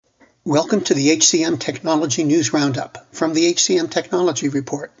Welcome to the HCM Technology News Roundup from the HCM Technology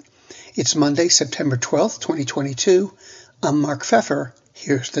Report. It's Monday, September 12th, 2022. I'm Mark Pfeffer.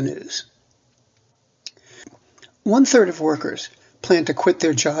 Here's the news. 1/3 of workers plan to quit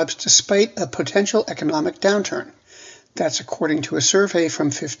their jobs despite a potential economic downturn. That's according to a survey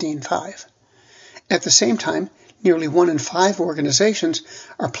from 15.5. At the same time, nearly 1 in 5 organizations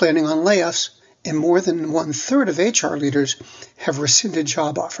are planning on layoffs, and more than 1/3 of HR leaders have rescinded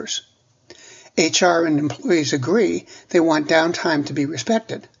job offers. HR and employees agree they want downtime to be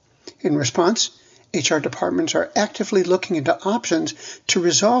respected. In response, HR departments are actively looking into options to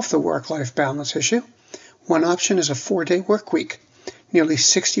resolve the work-life balance issue. One option is a 4-day work week. Nearly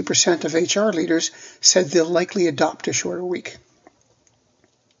 60% of HR leaders said they'll likely adopt a shorter week.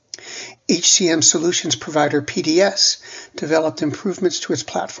 HCM solutions provider PDS developed improvements to its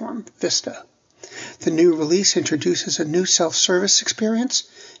platform, Vista. The new release introduces a new self-service experience,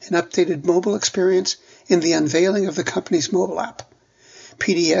 an updated mobile experience, and the unveiling of the company's mobile app.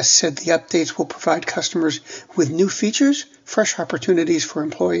 PDS said the updates will provide customers with new features, fresh opportunities for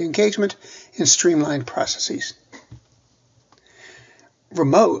employee engagement, and streamlined processes.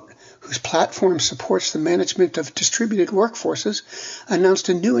 Remote, whose platform supports the management of distributed workforces, announced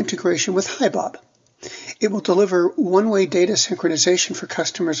a new integration with HiBob. It will deliver one-way data synchronization for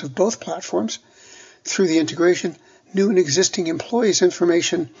customers of both platforms. Through the integration, new and existing employees'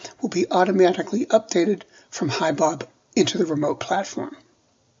 information will be automatically updated from HiBob into the remote platform.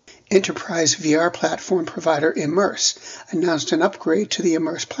 Enterprise VR platform provider Immerse announced an upgrade to the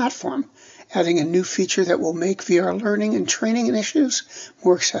Immerse platform, adding a new feature that will make VR learning and training initiatives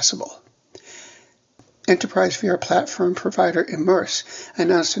more accessible. Enterprise VR platform provider Immerse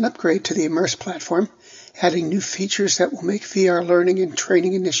announced an upgrade to the Immerse platform, adding new features that will make VR learning and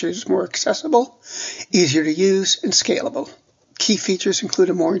training initiatives more accessible, easier to use, and scalable. Key features include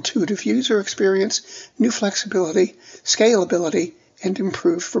a more intuitive user experience, new flexibility, scalability, and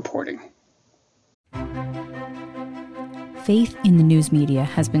improved reporting. Faith in the news media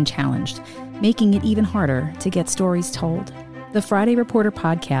has been challenged, making it even harder to get stories told. The Friday Reporter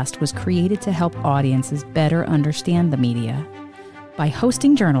podcast was created to help audiences better understand the media by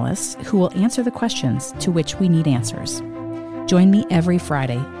hosting journalists who will answer the questions to which we need answers. Join me every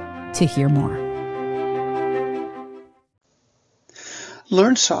Friday to hear more.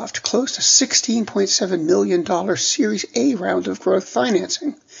 LearnSoft closed a $16.7 million Series A round of growth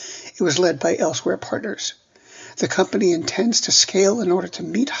financing. It was led by Elsewhere Partners. The company intends to scale in order to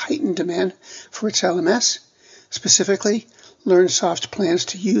meet heightened demand for its LMS. Specifically, LearnSoft plans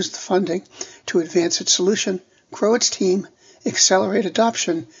to use the funding to advance its solution, grow its team, accelerate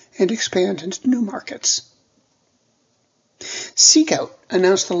adoption, and expand into new markets. Seekout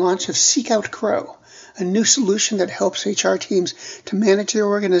announced the launch of Seekout Grow, a new solution that helps HR teams to manage their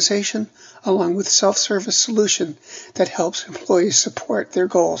organization, along with self-service solution that helps employees support their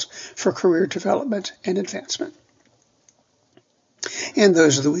goals for career development and advancement. And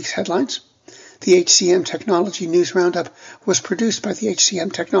those are the week's headlines. The HCM Technology News Roundup was produced by the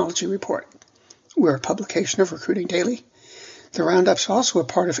HCM Technology Report. We're a publication of Recruiting Daily. The Roundup's also a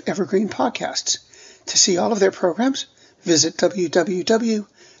part of Evergreen Podcasts. To see all of their programs, visit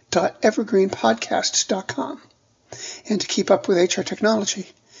www.evergreenpodcasts.com. And to keep up with HR technology,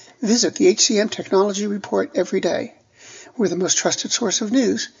 visit the HCM Technology Report every day. We're the most trusted source of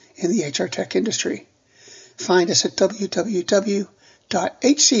news in the HR tech industry. Find us at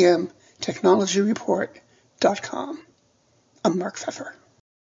www.hcmtechnologyreport.com. I'm Mark Pfeffer.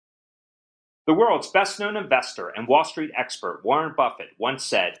 The world's best-known investor and Wall Street expert Warren Buffett once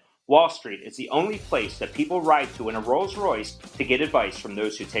said, "Wall Street is the only place that people ride to in a Rolls-Royce to get advice from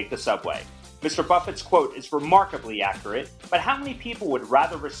those who take the subway." Mr. Buffett's quote is remarkably accurate, but how many people would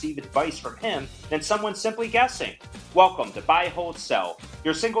rather receive advice from him than someone simply guessing? Welcome to Buy, Hold, Sell,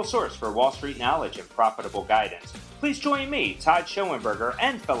 your single source for Wall Street knowledge and profitable guidance. Please join me, Todd Schoenberger,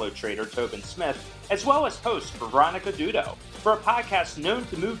 and fellow trader Tobin Smith, as well as host Veronica Dudo, for a podcast known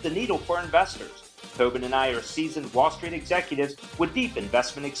to move the needle for investors. Tobin and I are seasoned Wall Street executives with deep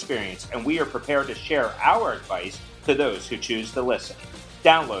investment experience, and we are prepared to share our advice to those who choose to listen.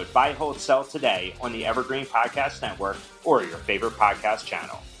 Download Buy, Hold, Sell today on the Evergreen Podcast Network or your favorite podcast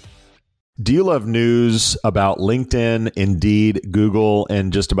channel. Do you love news about LinkedIn, Indeed, Google,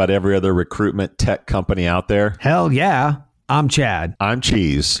 and just about every other recruitment tech company out there? Hell yeah. I'm Chad. I'm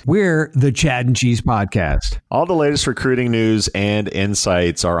Cheese. We're the Chad and Cheese Podcast. All the latest recruiting news and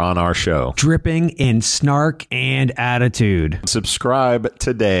insights are on our show. Dripping in snark and attitude. Subscribe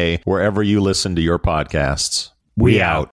today wherever you listen to your podcasts. We out.